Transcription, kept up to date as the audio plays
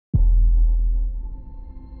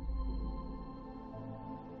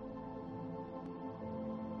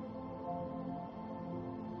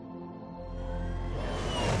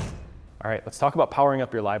All right, let's talk about powering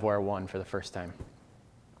up your LiveWire ONE for the first time.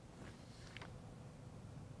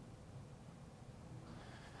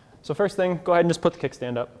 So first thing, go ahead and just put the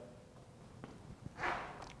kickstand up.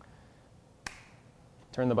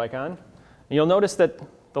 Turn the bike on. And you'll notice that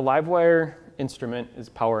the LiveWire instrument is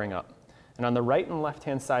powering up. And on the right and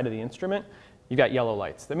left-hand side of the instrument, you've got yellow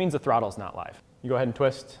lights. That means the throttle's not live. You go ahead and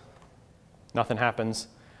twist, nothing happens.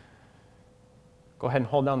 Go ahead and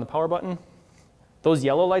hold down the power button. Those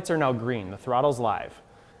yellow lights are now green, the throttle's live.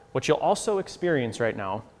 What you'll also experience right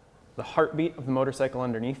now, the heartbeat of the motorcycle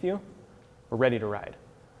underneath you, we're ready to ride.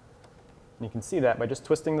 And you can see that by just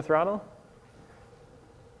twisting the throttle.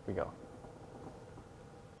 Here we go.